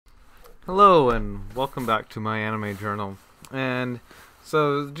Hello and welcome back to my anime journal. And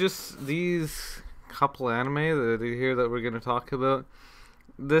so just these couple anime that are here that we're going to talk about.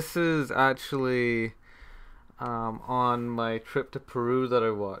 This is actually on my trip to Peru that I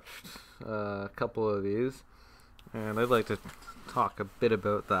watched a couple of these, and I'd like to talk a bit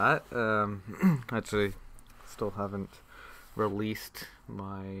about that. Actually, still haven't released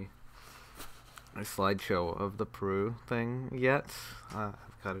my slideshow of the Peru thing yet. I've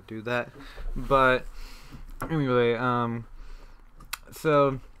got to do that. But anyway,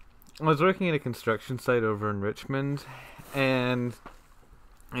 so I was working at a construction site over in Richmond, and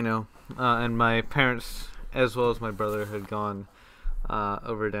and my parents as well as my brother had gone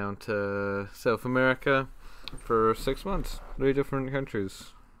over down to South America for 6 months, 3 different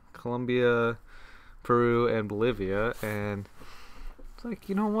countries, Colombia, Peru, and Bolivia, and it's like,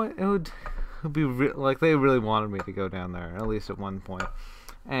 you know what, it would be like they really wanted me to go down there at least at one point,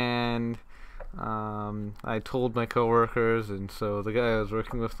 and I told my coworkers, and so the guy I was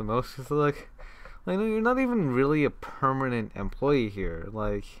working with the most is like, I know you're not even really a permanent employee here.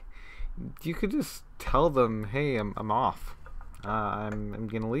 Like, you could just tell them, hey, I'm off. I'm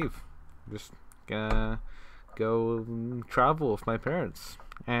gonna leave. Just gonna go travel with my parents,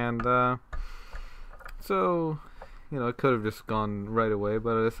 and so I could have just gone right away,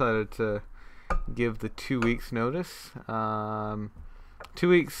 but I decided to give the 2 weeks notice. 2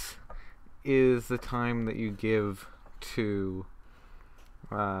 weeks is the time that you give to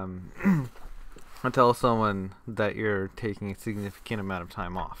tell someone that you're taking a significant amount of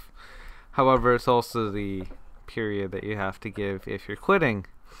time off. However, it's also the period that you have to give if you're quitting.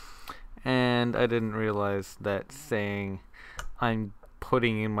 And I didn't realize that saying I'm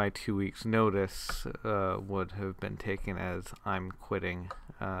putting in my 2 weeks notice would have been taken as I'm quitting.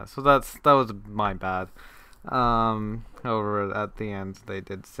 So that was my bad. However, at the end they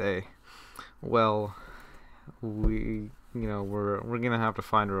did say, well, we're gonna have to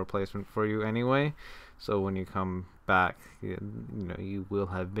find a replacement for you anyway. So when you come back, you will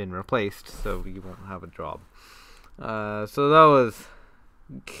have been replaced, so you won't have a job. So that was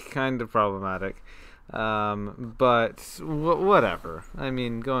kind of problematic. But whatever. I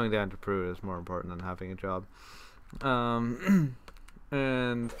mean, going down to Peru is more important than having a job. And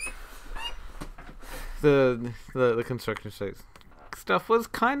the construction site stuff was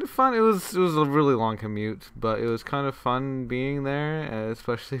kind of fun. It was a really long commute, but it was kind of fun being there,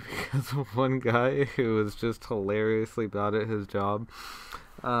 especially because of one guy who was just hilariously bad at his job.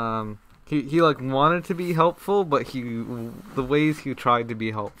 He like wanted to be helpful, but the ways he tried to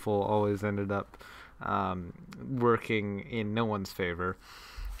be helpful always ended up working in no one's favor.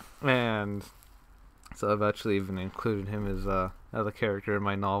 And so I've actually even included him as a character in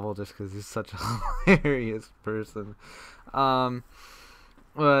my novel just because he's such a hilarious person. But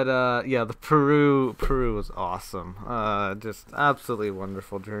yeah, the Peru was awesome. Just absolutely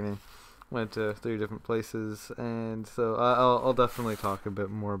wonderful journey. Went to 3 different places, and so I'll definitely talk a bit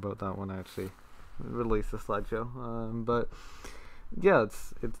more about that when I actually release the slideshow. But yeah,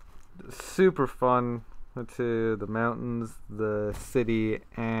 it's super fun. Went to the mountains, the city,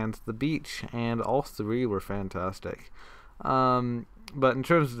 and the beach, and all 3 were fantastic. But in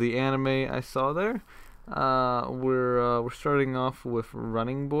terms of the anime I saw there, we're starting off with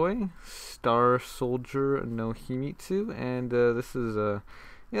Running Boy, Star Soldier no Himitsu, and this is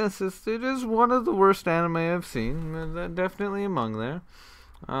yes, it is one of the worst anime I've seen. Definitely among there.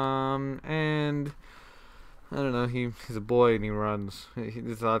 And I don't know. He's a boy and he runs.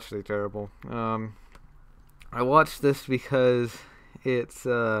 It's actually terrible. I watched this because it's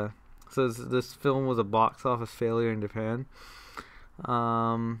this film was a box office failure in Japan.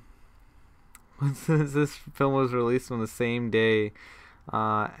 This film was released on the same day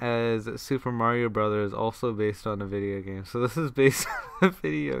as Super Mario Brothers, also based on a video game. So this is based on a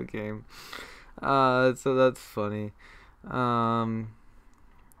video game. So that's funny. It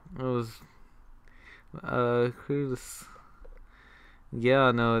was who's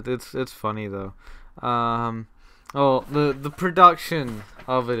yeah, no, it's funny though. Oh, the production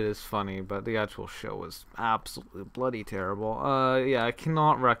of it is funny, but the actual show was absolutely bloody terrible. Yeah, I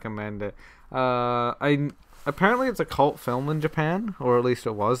cannot recommend it. Apparently it's a cult film in Japan, or at least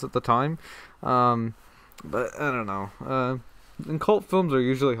it was at the time. But I don't know. And cult films are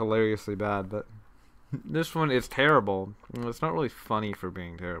usually hilariously bad, but this one is terrible. It's not really funny for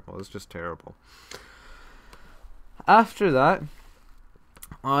being terrible. It's just terrible. After that,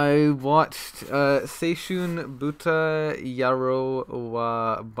 I watched Seishun Buta Yaro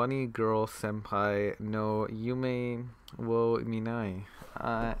wa Bunny Girl Senpai no Yume wo Minai.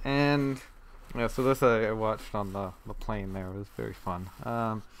 And yeah, so this I watched on the plane there. It was very fun.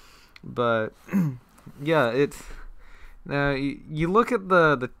 But yeah, it's now you look at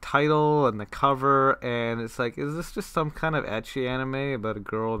the title and the cover, and it's like, is this just some kind of ecchi anime about a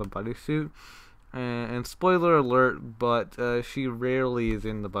girl in a bunny suit? And spoiler alert, but she rarely is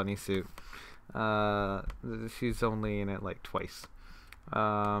in the bunny suit. Uh, she's only in it like twice,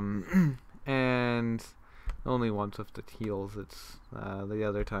 and only once with the heels. It's the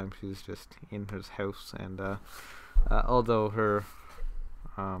other time she's just in his house, and although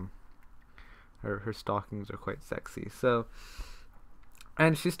um, her stockings are quite sexy. So,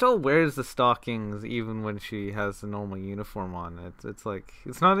 and she still wears the stockings even when she has the normal uniform on. It's like,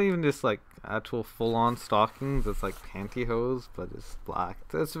 it's not even just like actual full on stockings. It's like pantyhose, but it's black.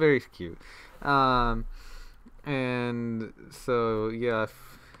 That's very cute. And so yeah,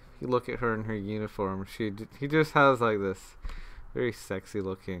 if you look at her in her uniform, he just has like this very sexy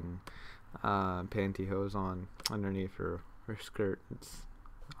looking pantyhose on underneath her skirt. It's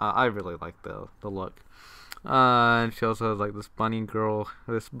I really like the look. And she also has like this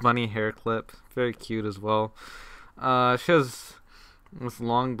this bunny hair clip, very cute as well. She has this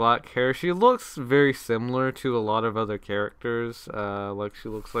long black hair. She looks very similar to a lot of other characters. Like she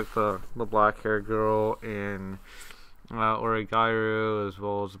looks like the black hair girl in Origairu, as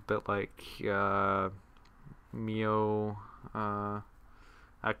well as a bit like Mio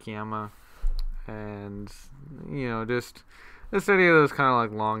Akiyama, and just any of those kind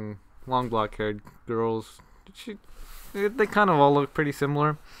of like long black haired girls. They kind of all look pretty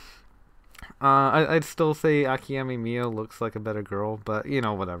similar. I'd still say Akiyami Mio looks like a better girl, but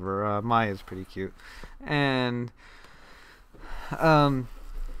whatever. Maya's pretty cute, and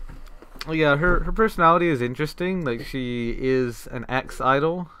yeah, her personality is interesting. Like, she is an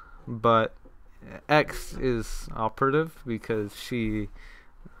ex-idol, but X is operative because she's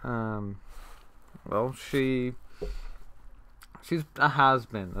a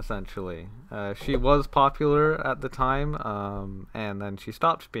has-been, essentially. She was popular at the time, and then she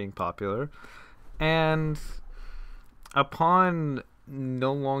stopped being popular. And upon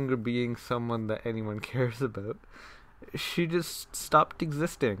no longer being someone that anyone cares about, she just stopped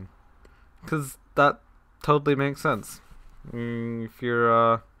existing. Because that totally makes sense. If you're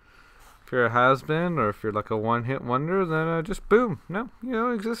a has-been, or if you're like a one-hit wonder, then just boom, no, you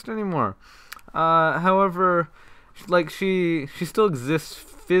don't exist anymore. However, like she still exists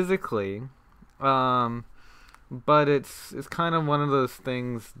physically, but it's kind of one of those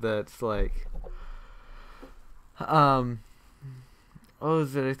things that's like, what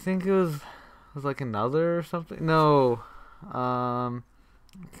was it? I think it was like another or something. No, I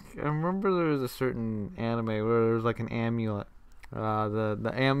remember there was a certain anime where there was like an amulet,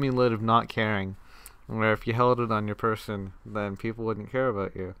 the amulet of not caring, where if you held it on your person, then people wouldn't care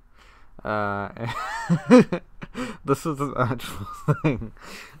about you. This is an actual thing,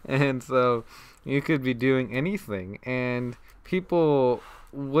 and so you could be doing anything, and people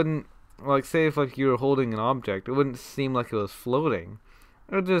wouldn't, like, say if like you were holding an object, it wouldn't seem like it was floating.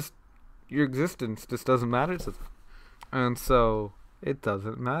 It just, your existence just doesn't matter to them, and so it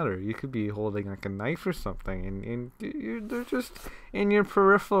doesn't matter. You could be holding like a knife or something, and they're just in your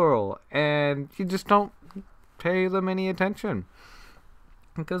peripheral, and you just don't pay them any attention.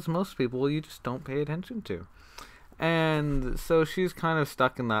 Because most people you just don't pay attention to. And so she's kind of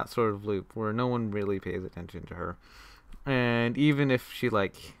stuck in that sort of loop where no one really pays attention to her. And even if she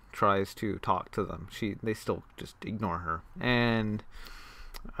like tries to talk to them, they still just ignore her. And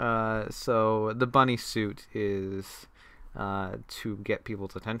so the bunny suit is to get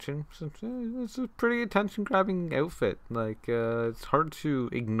people's attention. So it's a pretty attention-grabbing outfit. Like, it's hard to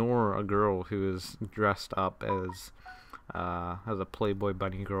ignore a girl who is dressed up as a Playboy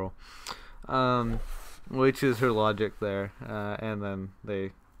bunny girl, which is her logic there. And then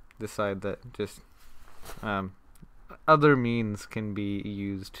they decide that just other means can be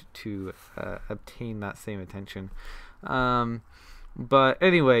used to obtain that same attention. But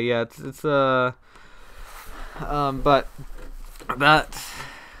anyway, yeah, it's but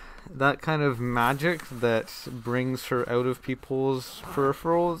that kind of magic that brings her out of people's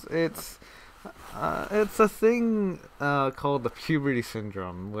peripherals, it's a thing called the puberty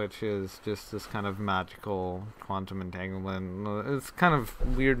syndrome, which is just this kind of magical quantum entanglement. It's kind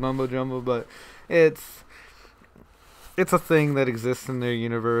of weird mumbo jumbo, but it's a thing that exists in their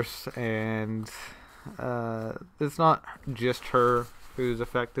universe, and it's not just her who's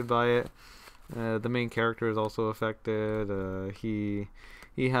affected by it. The main character is also affected. He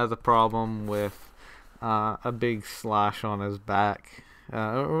has a problem with a big slash on his back.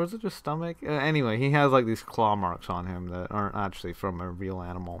 Or was it just stomach? Anyway, he has like these claw marks on him that aren't actually from a real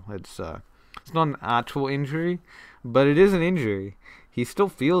animal. It's not an actual injury, but it is an injury. he still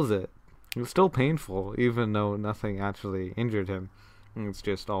feels it. It's still painful, even though nothing actually injured him. It's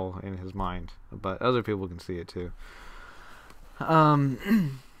just all in his mind. But other people can see it too.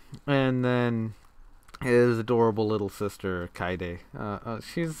 And then his adorable little sister, Kaide.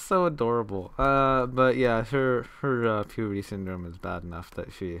 She's so adorable. But yeah, her puberty syndrome is bad enough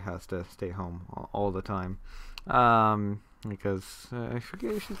that she has to stay home all the time. Because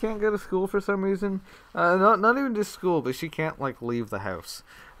she can't go to school for some reason. Not even just school, but she can't like leave the house.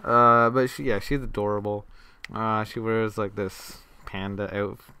 But she's adorable. She wears like this panda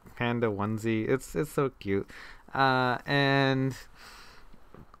onesie. It's so cute. And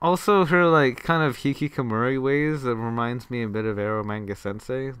also her like kind of hikikomori ways, it reminds me a bit of Eromanga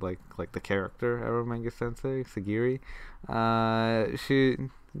Sensei, like the character Eromanga Sensei, Sagiri. She,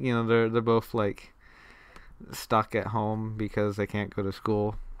 they're both like stuck at home because they can't go to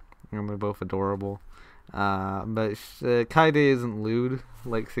school, and they're both adorable. But Kaide isn't lewd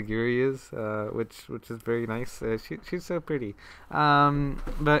like Sagiri is, which is very nice. She's so pretty.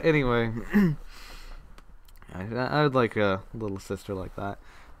 But anyway, I would like a little sister like that.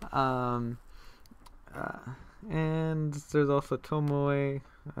 And there's also Tomoe.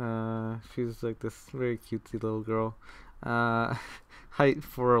 She's like this very cutesy little girl. Height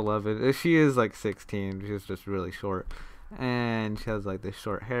 4'11". She is like 16. She's just really short, and she has like this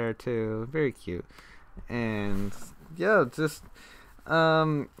short hair too. Very cute. And yeah, just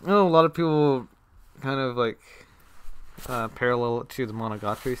I know a lot of people kind of like parallel it to the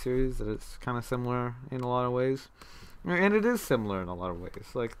Monogatari series, that it's kind of similar in a lot of ways. And it is similar in a lot of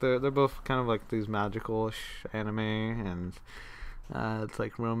ways. Like they're both kind of like these magical-ish anime, and it's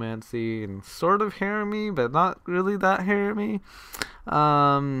like romancy and sort of harem-y, but not really that harem-y.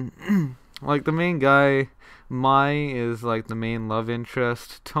 Like the main guy, Mai, is like the main love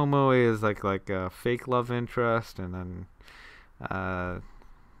interest. Tomoe is like a fake love interest, and then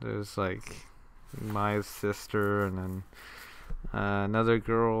there's like Mai's sister, and then another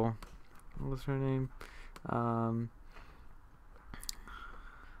girl. What was her name?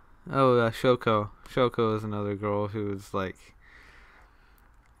 Shoko. Shoko is another girl who's like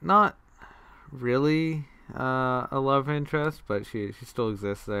not really a love interest, but she still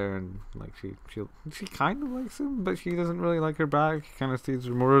exists there, and like she kind of likes him, but she doesn't really like her back. She kind of sees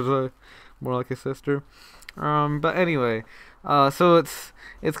her more like a sister. But anyway, so it's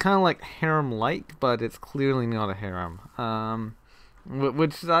kind of like harem-like, but it's clearly not a harem.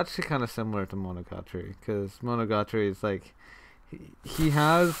 Which is actually kind of similar to Monogatari, because Monogatari is like he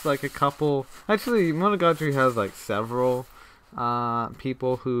has like a couple. Actually, Monogatari has like several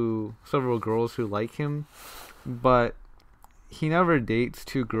several girls who like him, but he never dates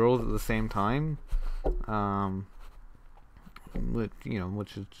two girls at the same time. Which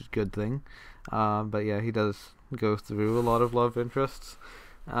is a good thing. But yeah, he does go through a lot of love interests.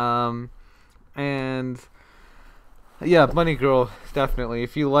 And yeah, Bunny Girl, definitely.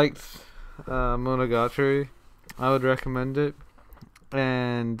 If you liked Monogatari, I would recommend it.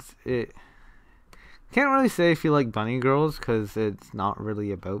 And it can't really say if you like bunny girls, because it's not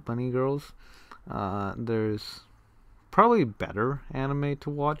really about bunny girls. There's probably better anime to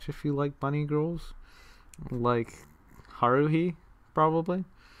watch if you like bunny girls, like Haruhi, probably.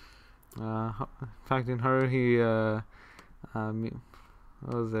 In fact, in Haruhi,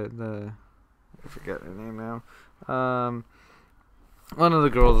 what was it? I forget her name now. One of the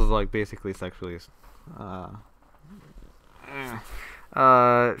girls is like basically sexually.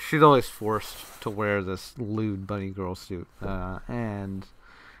 She's always forced to wear this lewd bunny girl suit, and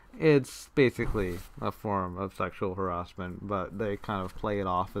it's basically a form of sexual harassment, but they kind of play it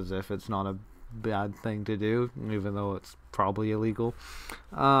off as if it's not a bad thing to do, even though it's probably illegal.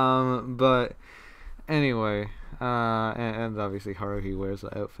 But anyway, and obviously Haruhi wears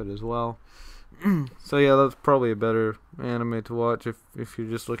the outfit as well. So yeah, that's probably a better anime to watch if you're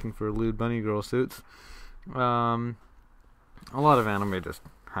just looking for lewd bunny girl suits. A lot of anime just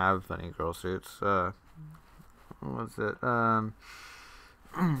have bunny girl suits. What's it?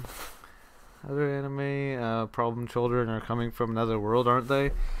 Other anime, Problem Children Are Coming from Another World, aren't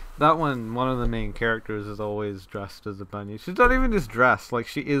they? That one of the main characters is always dressed as a bunny. She's not even just dressed, like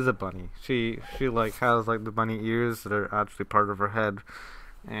she is a bunny. She like has like the bunny ears that are actually part of her head,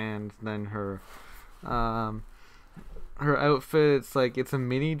 and then her outfit, it's like it's a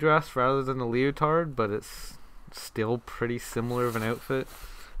mini dress rather than a leotard, but it's still pretty similar of an outfit.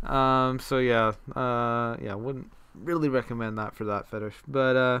 So yeah, wouldn't really recommend that for that fetish.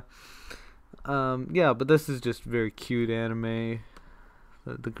 But yeah, but this is just very cute anime.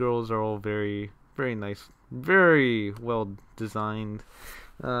 The girls are all very, very nice, very well designed.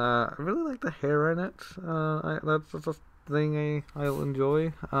 I really like the hair in it. That's thing I'll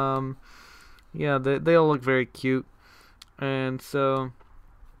enjoy. Yeah, they all look very cute, and so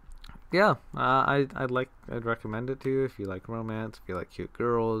yeah, I'd recommend it to you if you like romance, if you like cute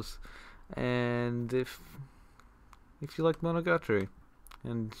girls, and if you like Monogatari,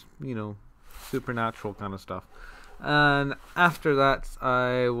 and supernatural kind of stuff. And after that,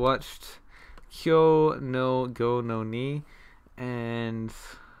 I watched Kyo no Go no Ni, and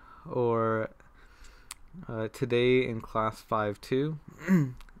or Today in Class 5-2,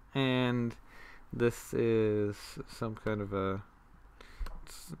 and this is some kind of it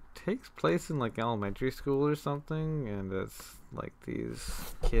takes place in like elementary school or something, and it's like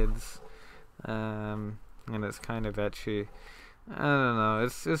these kids, and it's kind of ecchi. I don't know.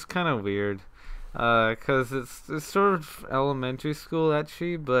 It's kind of weird, cause it's sort of elementary school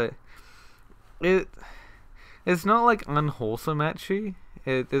ecchi, but it's not like unwholesome ecchi.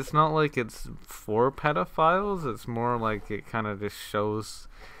 It's not like it's for pedophiles. It's more like it kind of just shows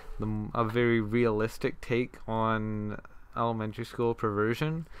a very realistic take on elementary school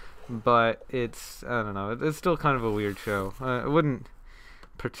perversion. But I don't know. It's still kind of a weird show. I wouldn't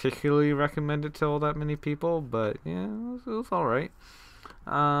particularly recommend it to all that many people, but yeah, it was all right.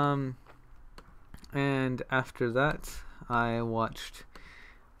 And after that, I watched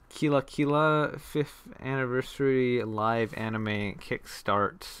Kila Kila 5th Anniversary Live Anime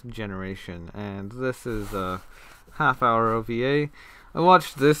Kickstart Generation, and this is a half-hour OVA. I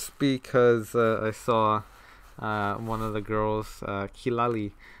watched this because I saw one of the girls,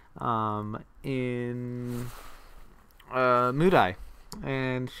 Kilali, in Mudai,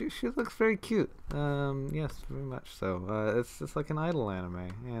 and she looks very cute. Yes, very much so. It's just like an idol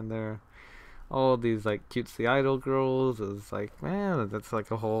anime, and they're all these like cutesy idol girls. It's like, man, that's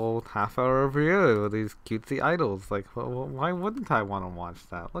like a whole half-hour OVA with these cutesy idols. Like, why wouldn't I want to watch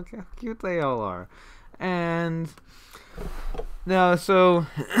that? Look how cute they all are. And now, so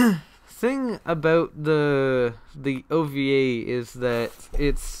thing about the OVA is that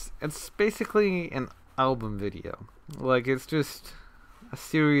it's basically an album video. Like, it's just a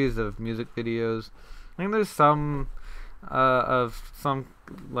series of music videos. I think there's some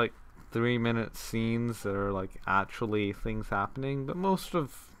like 3-minute scenes that are like actually things happening, but most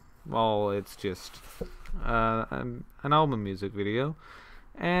of all it's just an album music video,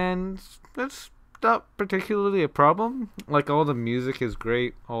 and that's not particularly a problem. Like, all the music is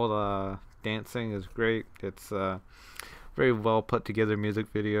great, all the dancing is great. It's a very well put together music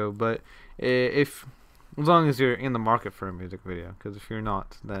video, but if as long as you're in the market for a music video, because if you're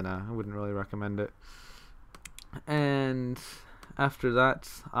not, then I wouldn't really recommend it. And after that,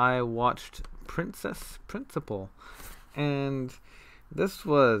 I watched Princess Principal, and this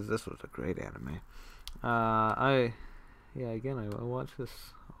was a great anime. I watched this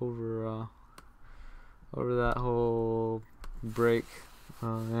over that whole break.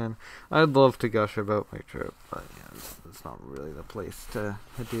 And I'd love to gush about my trip, but yeah, it's not really the place to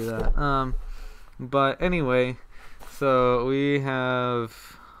do that. But anyway, so we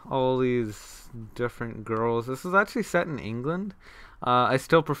have all these different girls. This is actually set in England. I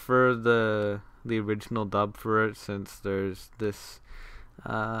still prefer the original dub for it, since there's this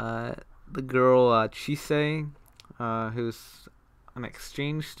the girl Chise, who's an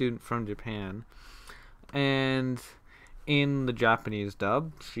exchange student from Japan, and in the Japanese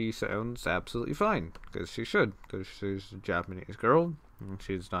dub she sounds absolutely fine, because she should, because she's a Japanese girl and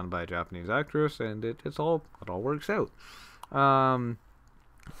she's done by a Japanese actress, and it all works out.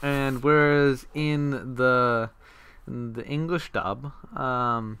 And whereas in the English dub,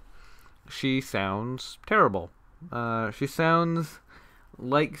 she sounds terrible. She sounds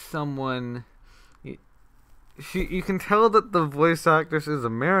like someone. You can tell that the voice actress is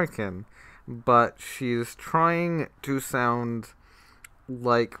American, but she's trying to sound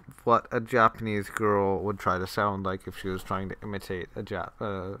like what a Japanese girl would try to sound like if she was trying to imitate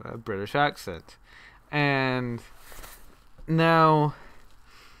a British accent. And now,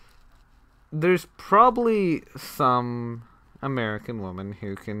 there's probably some American woman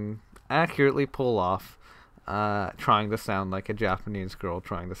who can accurately pull off trying to sound like a Japanese girl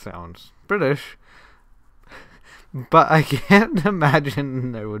trying to sound British, but I can't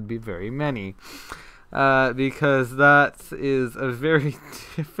imagine there would be very many, because that is a very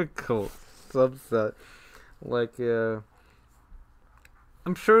difficult subset. Like, I'm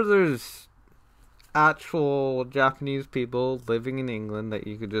sure there's actual Japanese people living in England that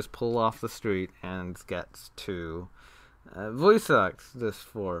you could just pull off the street and get to voice act this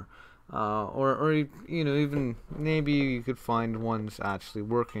for, or even maybe you could find ones actually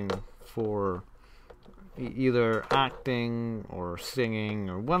working for either acting or singing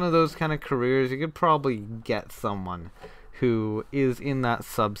or one of those kind of careers, you could probably get someone who is in that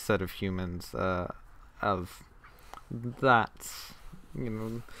subset of humans, of that,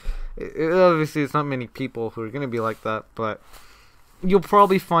 obviously it's not many people who are going to be like that, but you'll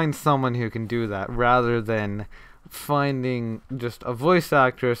probably find someone who can do that rather than finding just a voice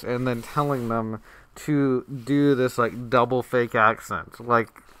actress and then telling them to do this like double fake accent. Like,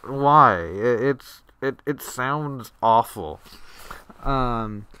 why? It sounds awful.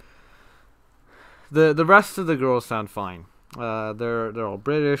 The rest of the girls sound fine. They're all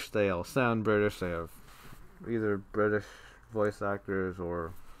British. They all sound British. They have either British voice actors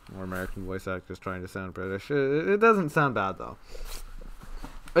or American voice actors trying to sound British. It doesn't sound bad though.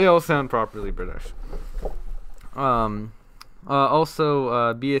 They all sound properly British.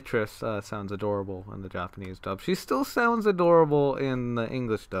 Also, Beatrice sounds adorable in the Japanese dub. She still sounds adorable in the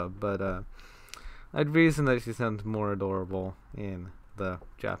English dub, but I'd reason that she sounds more adorable in the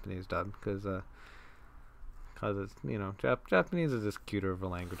Japanese dub because it's Japanese is just cuter of a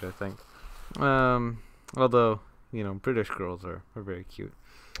language, I think. Although British girls are very cute,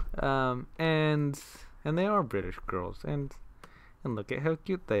 and they are British girls, and look at how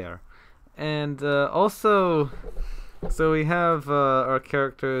cute they are, and also. So we have our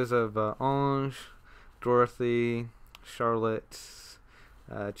characters of Ange, Dorothy, Charlotte,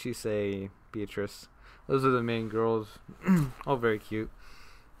 Chise, Beatrice. Those are the main girls, all very cute.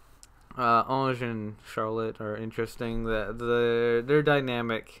 Ange and Charlotte are interesting. Their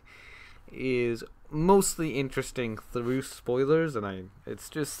dynamic is mostly interesting through spoilers, and it's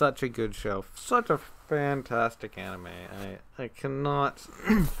just such a good show, such a fantastic anime. I cannot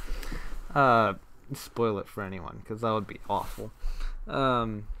spoil it for anyone because that would be awful.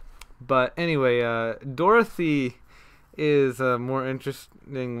 But anyway, Dorothy is a more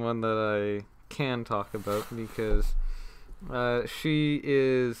interesting one that I can talk about because she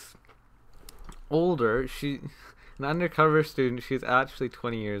is older. She's an undercover student. She's actually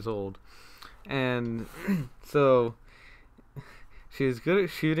 20 years old, and so she's good at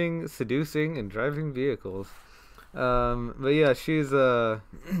shooting, seducing, and driving vehicles. But yeah, she's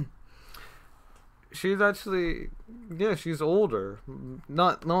she's actually, she's older.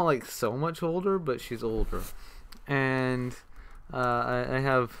 Not like so much older, but she's older. And I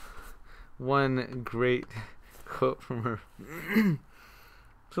have one great quote from her.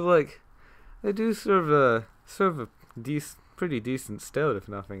 So like, they do serve a pretty decent stout, if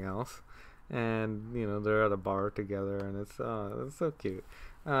nothing else. And they're at a bar together, and it's so cute.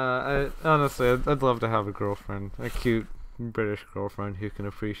 I'd love to have a girlfriend, a cute British girlfriend who can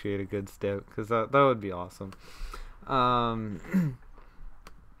appreciate a good stout, because that would be awesome.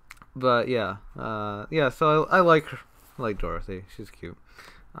 But yeah, so I like her, I like Dorothy. She's cute.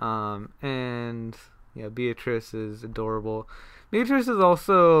 And yeah, Beatrice is adorable. Beatrice is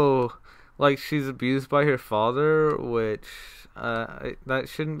also like, she's abused by her father, which that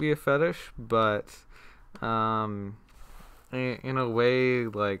shouldn't be a fetish, but in a way,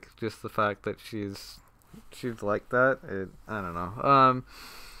 like, just the fact that she's like that, I don't know.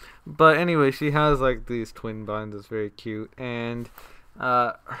 But anyway, she has like these twin buns. It's very cute, and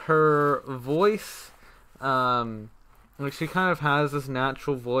her voice, like, she kind of has this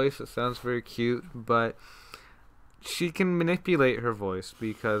natural voice. It sounds very cute, but she can manipulate her voice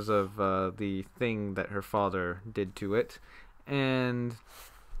because of the thing that her father did to it, and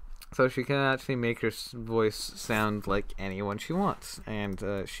so she can actually make her voice sound like anyone she wants, and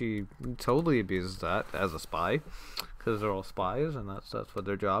she totally abuses that as a spy, because they're all spies, and that's what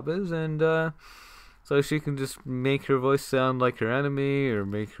their job is. And so she can just make her voice sound like her enemy, or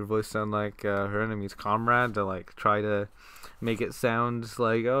make her voice sound like her enemy's comrade, to like try to make it sound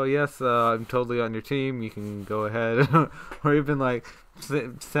like, oh yes, I'm totally on your team, you can go ahead, or even like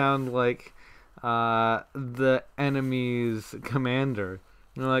sound like the enemy's commander.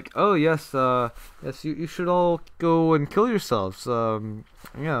 You're like, oh yes, yes, you should all go and kill yourselves.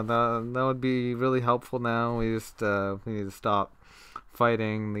 Yeah, that would be really helpful now. We need to stop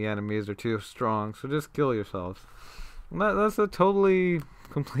fighting. The enemies are too strong, so just kill yourselves. And that's a totally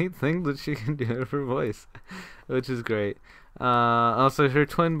complete thing that she can do with her voice, which is great. Also, her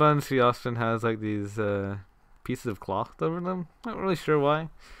twin buns, she often has like these pieces of cloth over them. Not really sure why.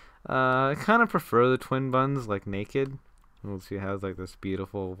 I kind of prefer the twin buns like naked. Well, she has like this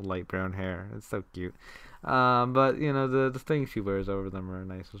beautiful light brown hair. It's so cute. But the things she wears over them are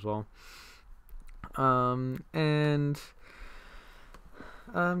nice as well.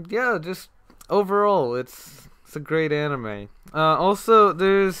 Yeah, just overall, it's a great anime. Also,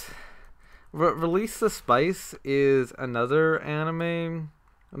 there's Release the Spice is another anime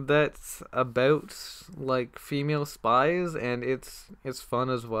that's about like female spies, and it's fun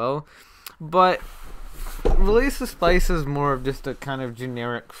as well. But Release the Spice is more of just a kind of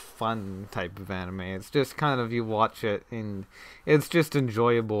generic fun type of anime. It's just kind of, you watch it and it's just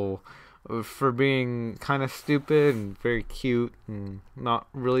enjoyable for being kind of stupid and very cute and not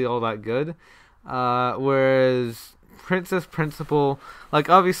really all that good. Whereas Princess Principal, like,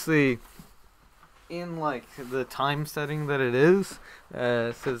 obviously in like the time setting that it is,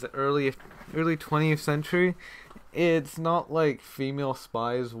 it says early 20th century. It's not like female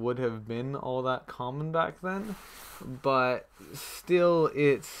spies would have been all that common back then, but still,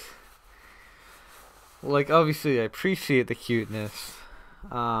 it's like, obviously I appreciate the cuteness,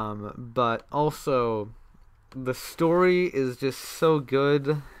 but also the story is just so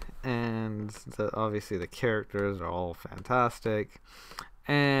good, and obviously the characters are all fantastic,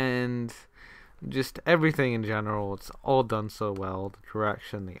 and just everything in general, it's all done so well. The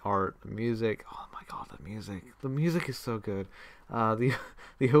direction, the art, the music. Oh my god, the music is so good. The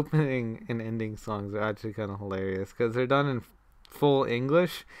the opening and ending songs are actually kind of hilarious because they're done in full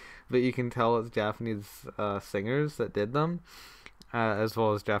English, but you can tell it's Japanese singers that did them, as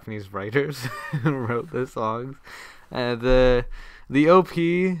well as Japanese writers who wrote the songs. The OP,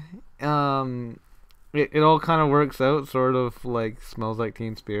 it all kind of works out, sort of like Smells Like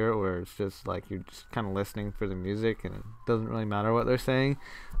Teen Spirit, where it's just like you're just kind of listening for the music and it doesn't really matter what they're saying.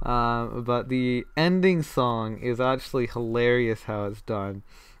 But the ending song is actually hilarious how it's done,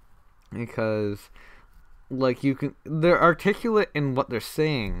 because like they're articulate in what they're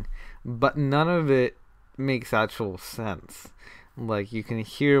saying, but none of it makes actual sense. Like, you can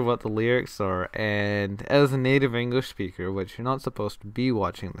hear what the lyrics are, and as a native English speaker, which you're not supposed to be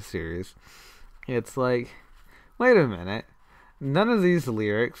watching the series, it's like, wait a minute, none of these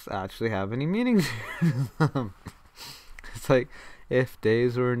lyrics actually have any meaning to them. It's like, if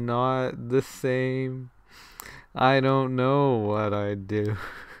days were not the same, I don't know what I'd do.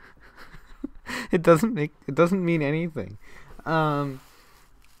 It doesn't mean anything.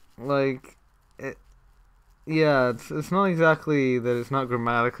 Like, it's not exactly that it's not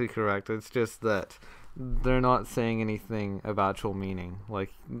grammatically correct. It's just that they're not saying anything of actual meaning.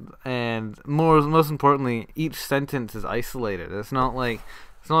 Like, and most importantly, each sentence is isolated. It's not like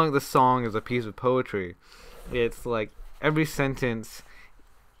the song is a piece of poetry. It's like every sentence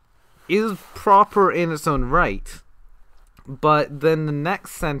is proper in its own right, but then the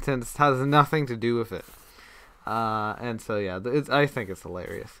next sentence has nothing to do with it. And so yeah, I think it's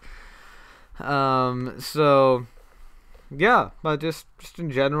hilarious. So yeah, but just in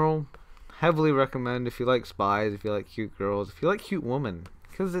general, heavily recommend if you like spies, if you like cute girls, if you like cute women,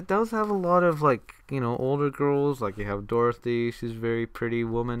 because it does have a lot of, like, older girls. Like, you have Dorothy, she's a very pretty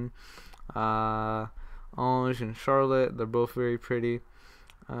woman. Ange and Charlotte, they're both very pretty.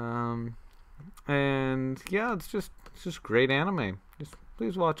 And yeah, it's just great anime. Just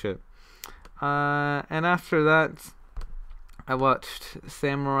please watch it. And after that, I watched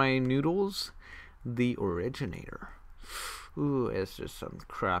Samurai Noodles, The Originator. Ooh, it's just some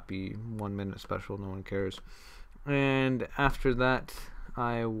crappy 1 minute special, no one cares. And after that,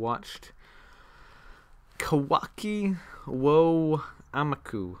 I watched Kawaki wo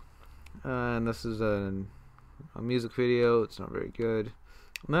Amaku. And this is a music video, it's not very good.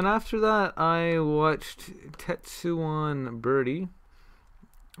 And then after that, I watched Tetsuwan Birdie.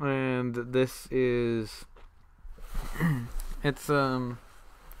 And this is it's an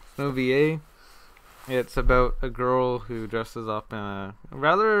OVA. It's about a girl who dresses up in a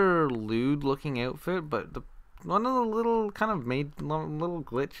rather lewd-looking outfit, but one of the little kind of made little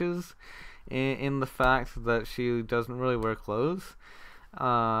glitches in the fact that she doesn't really wear clothes,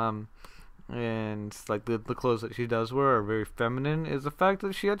 and like the clothes that she does wear are very feminine, is the fact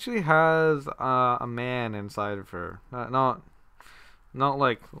that she actually has a man inside of her, not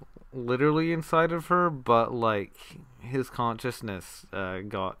like literally inside of her, but like his consciousness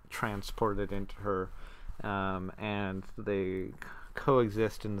got transported into her, and they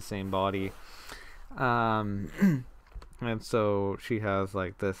coexist in the same body, and so she has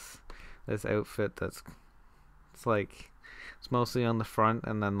like this outfit it's mostly on the front,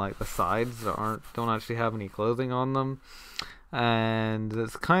 and then like the sides don't actually have any clothing on them, and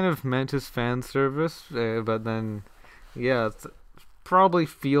it's kind of meant as fan service, but then yeah, it's probably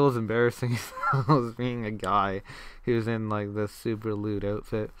feels embarrassing as being a guy who's in like this super lewd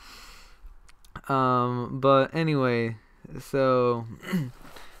outfit. But anyway, so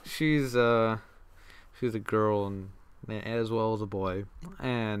she's a girl and as well as a boy,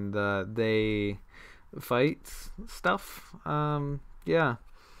 and they fight stuff. Yeah,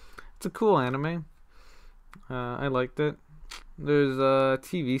 it's a cool anime. I liked it. there's a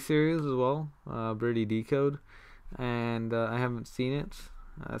TV series as well, Birdie Decode, and I haven't seen it.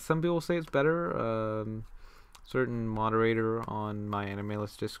 Some people say it's better. Certain moderator on my Anime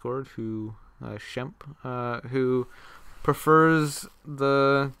List Discord, who Shemp, who prefers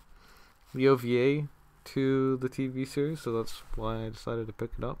the OVA to the TV series, so that's why I decided to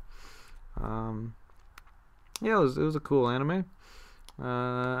pick it up. Yeah, it was a cool anime.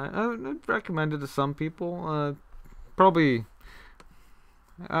 I'd recommend it to some people. Probably,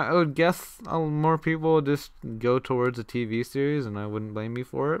 I would guess more people would just go towards a TV series, and I wouldn't blame you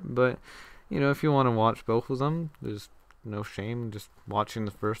for it. But if you want to watch both of them, there's no shame in just watching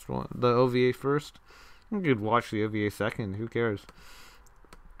the first one, the OVA first. You could watch the OVA second. Who cares?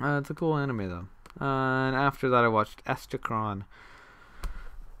 It's a cool anime though. And after that, I watched Estrakhan,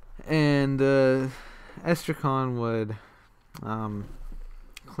 and Estrakhan would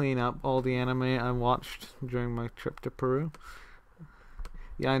clean up all the anime I watched during my trip to Peru.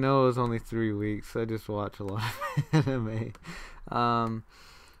 Yeah, I know it was only 3 weeks. I just watch a lot of anime.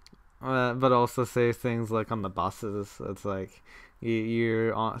 But also say things like on the buses. It's like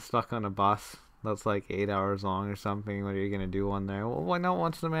you're stuck on a bus that's like 8 hours long or something. What are you gonna do on there? Well, why not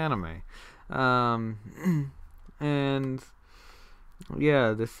watch some anime? And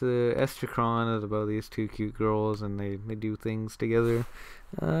yeah, this Estrakhan is about these two cute girls, and they do things together.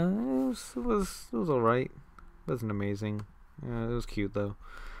 It was alright. It wasn't amazing. It was cute though.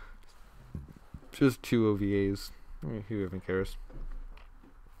 Just two OVAs. Who even cares?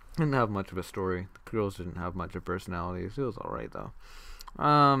 Didn't have much of a story. The girls didn't have much of personalities. It was alright though.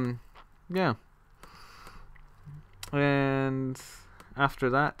 Yeah. And after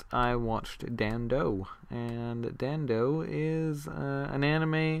that, I watched Dando, and Dando is an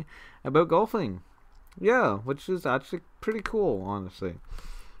anime about golfing. Yeah, which is actually pretty cool, honestly.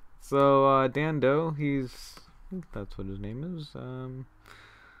 So Dando, that's what his name is.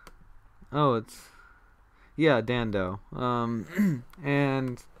 Dando.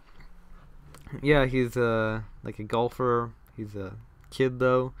 And yeah, he's like a golfer. He's a kid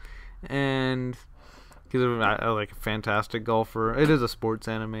though, and he's like a fantastic golfer. It is a sports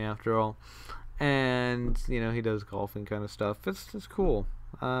anime after all, and he does golfing kind of stuff. It's cool.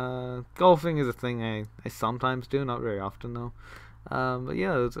 Golfing is a thing I sometimes do, not very often though. But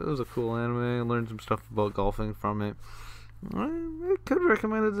yeah, it was a cool anime. I learned some stuff about golfing from it. I could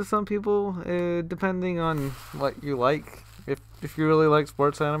recommend it to some people, depending on what you like. If you really like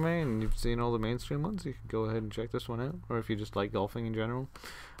sports anime and you've seen all the mainstream ones, you can go ahead and check this one out. Or if you just like golfing in general,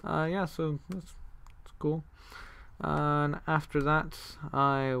 so it's cool. And after that,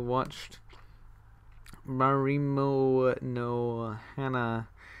 I watched Marimo no Hana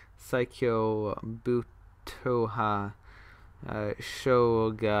Saikyo Butoha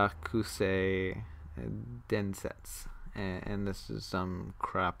Shogakusei Densetsu. And this is some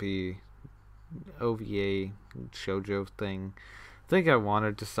crappy OVA shoujo thing. I think I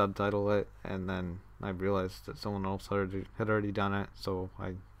wanted to subtitle it, and then I realized that someone else had already done it, so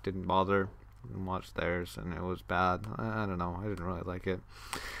I didn't bother and watched theirs, and it was bad. I don't know. I didn't really like it.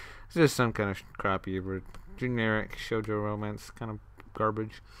 It's just some kind of crappy, generic shoujo romance, kind of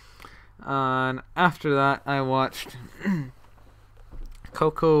garbage. And after that, I watched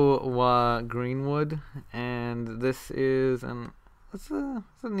Coco wa Greenwood, and this is it's a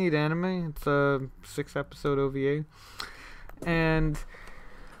neat anime. It's a 6-episode OVA, and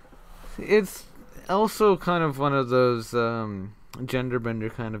it's also kind of one of those gender bender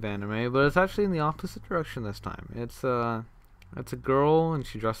kind of anime, but it's actually in the opposite direction this time. It's a girl, and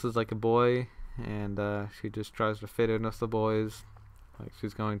she dresses like a boy, and she just tries to fit in with the boys, like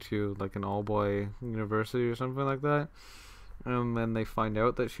she's going to like an all-boy university or something like that. And then they find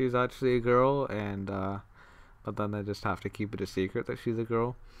out that she's actually a girl, and but then they just have to keep it a secret that she's a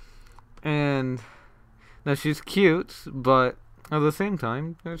girl. And now she's cute, but at the same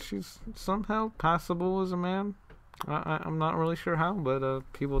time, she's somehow passable as a man. I'm not really sure how, but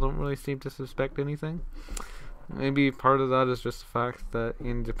people don't really seem to suspect anything. Maybe part of that is just the fact that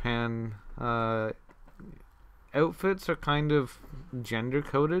in Japan, outfits are kind of gender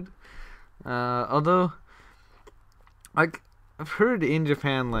coded. Although, I've heard in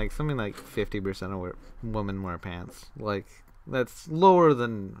Japan, like, something like 50% of women wear pants. Like, that's lower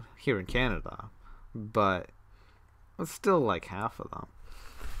than here in Canada, but it's still like half of them.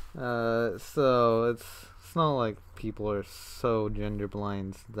 So it's not like people are so gender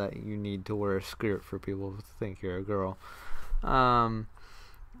blind that you need to wear a skirt for people to think you're a girl.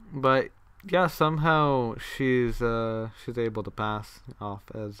 But yeah, somehow she's able to pass off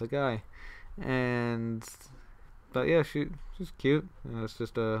as a guy, but yeah, she's cute. It's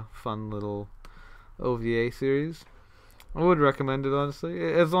just a fun little OVA series. I would recommend it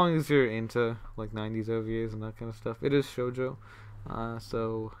honestly, as long as you're into like 90s OVAs and that kind of stuff. It is shoujo,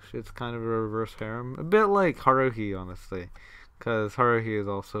 so it's kind of a reverse harem, a bit like Haruhi, honestly, because Haruhi is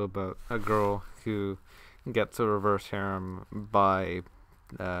also about a girl who gets a reverse harem by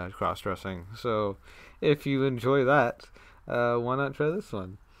cross-dressing. So if you enjoy that, why not try this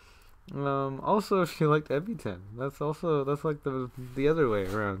one? Also, if you liked Ebiten, that's like the other way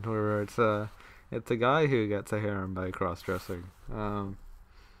around, where it's a guy who gets a harem by cross-dressing.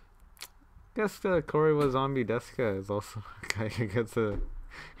 Guess Kore wa Zombie Desuka is also a guy who gets a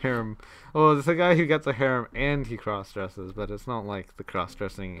harem. Well, it's a guy who gets a harem and he cross-dresses, but it's not like the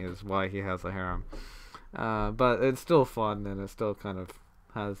cross-dressing is why he has a harem. But it's still fun and it still kind of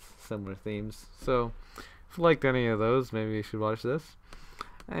has similar themes. So, if you liked any of those, maybe you should watch this.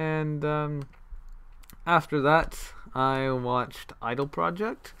 And after that, I watched Idol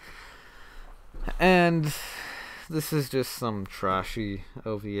Project. And this is just some trashy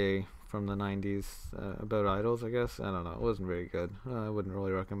OVA from the 90s about idols, I guess. I don't know. It wasn't very good. I wouldn't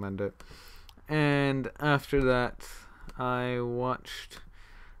really recommend it. And after that, I watched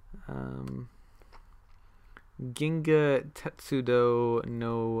Ginga Tetsudo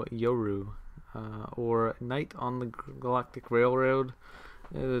no Yoru, or Night on the Galactic Railroad.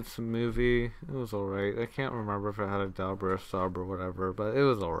 It's a movie. It was alright. I can't remember if it had a dub or a sub or whatever, but it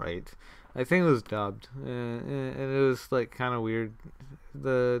was alright. I think it was dubbed, and it was like kind of weird.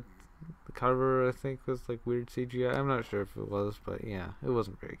 The cover, I think, was like weird CGI. I'm not sure if it was, but yeah, it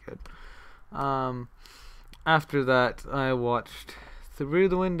wasn't very good. After that, I watched Through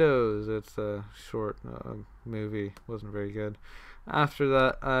the Windows. It's a short movie. Wasn't very good. After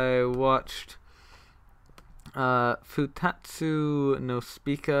that, I watched Futatsu no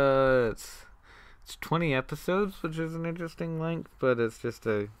Spika. It's 20 episodes, which is an interesting length, but it's just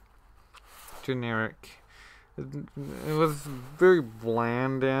a generic. It was very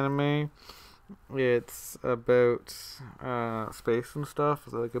bland anime. It's about space and stuff.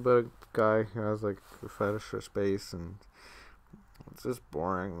 It's like about a guy who has like a fetish for space, and it's just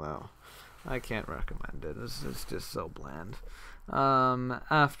boring though. I can't recommend it. It's just so bland.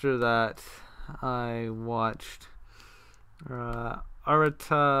 After that, I watched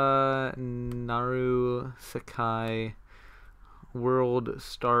Arata Naru Sekai World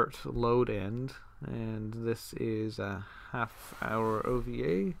Start Load End, and this is a half-hour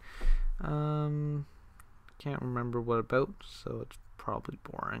OVA. Can't remember what about, so it's probably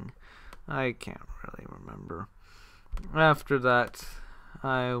boring. I can't really remember. After that,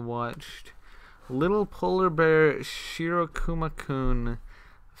 I watched Little Polar Bear Shirokuma-kun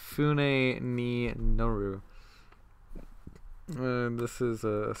Fune ni Noru. And this is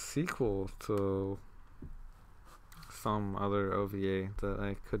a sequel to some other OVA that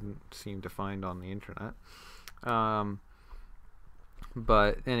I couldn't seem to find on the internet.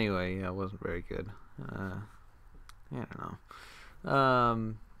 But anyway, yeah, it wasn't very good. I don't know.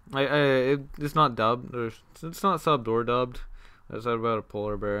 It's not dubbed, or it's not subbed or dubbed. It's about a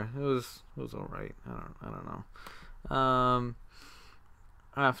polar bear. It was alright. I don't know.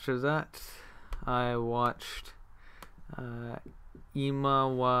 After that, I watched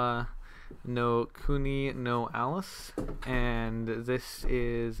Imawa no Kuni no Alice, and this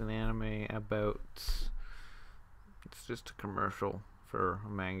is an anime about. It's just a commercial for a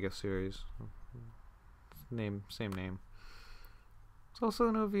manga series. Same name. It's also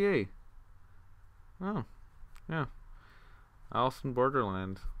an OVA. Oh, yeah. Alice in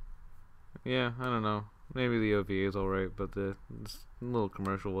Borderland. Yeah, I don't know. Maybe the OVA is alright, but the little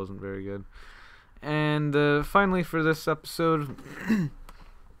commercial wasn't very good. And finally, for this episode,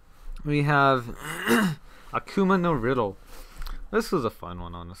 we have Akuma no Riddle. This was a fun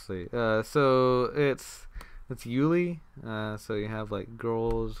one, honestly. So it's Yuli. So you have like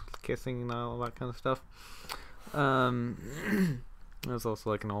girls kissing and all that kind of stuff. It's also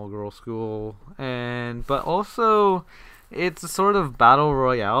like an all-girl school, but also it's a sort of battle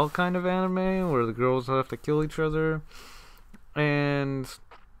royale kind of anime where the girls have to kill each other. And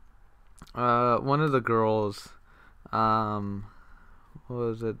one of the girls, what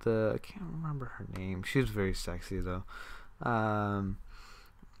was it? I can't remember her name. She was very sexy though.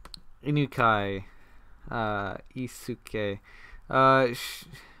 Inukai Isuke.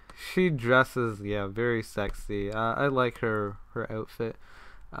 She dresses, yeah, very sexy. I like her outfit.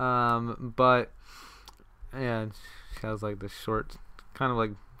 But yeah, she has like this short, kind of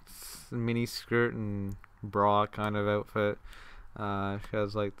like mini skirt and bra kind of outfit. She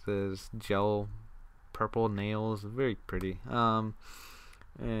has like this gel purple nails, very pretty. And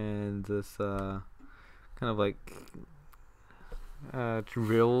this kind of like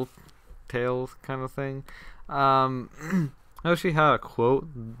drill tails kind of thing. how she had a quote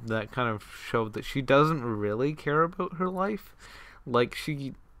that kind of showed that she doesn't really care about her life. Like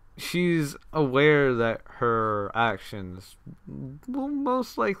she's aware that her actions will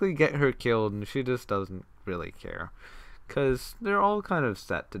most likely get her killed, and she just doesn't really care, because they're all kind of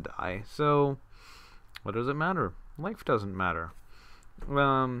set to die. So what does it matter? Life doesn't matter.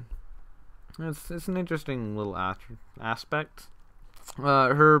 Um, it's an interesting little aspect.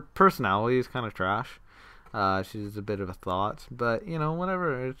 Her personality is kind of trash. She's a bit of a thought, but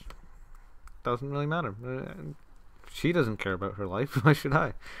whatever. It doesn't really matter. She doesn't care about her life. Why should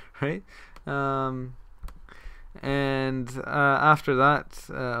I, right? And after that,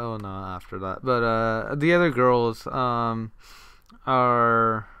 oh no, after that, but the other girls are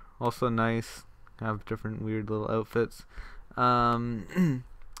also nice. Have different weird little outfits.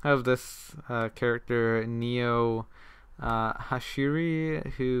 Have this character Neo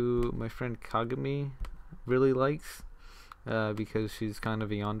Hashiri, who my friend Kagami really likes, because she's kind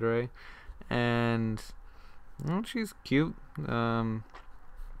of a yandere, and she's cute. And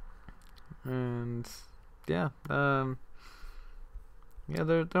yeah, yeah,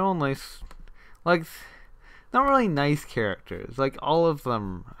 they're all nice. Like, not really nice characters. Like, all of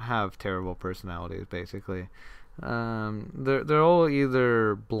them have terrible personalities, basically. They're all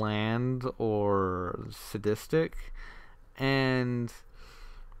either bland or sadistic, and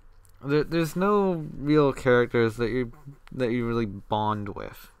there's no real characters that you really bond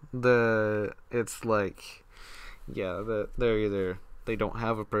with. It's like, yeah, they're either they don't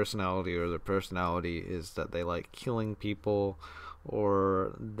have a personality, or their personality is that they like killing people,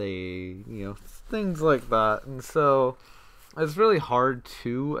 or they, things like that. And so it's really hard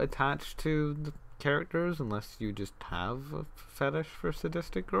to attach to the characters unless you just have a fetish for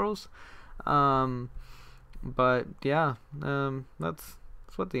sadistic girls. But yeah, that's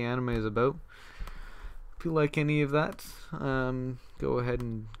what the anime is about. If you like any of that, go ahead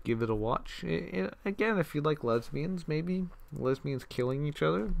and give it a watch. Again, if you like lesbians, maybe lesbians killing each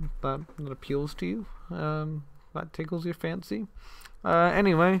other, that appeals to you, that tickles your fancy.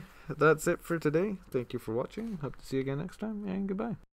 Anyway, that's it for today. Thank you for watching. Hope to see you again next time, and goodbye.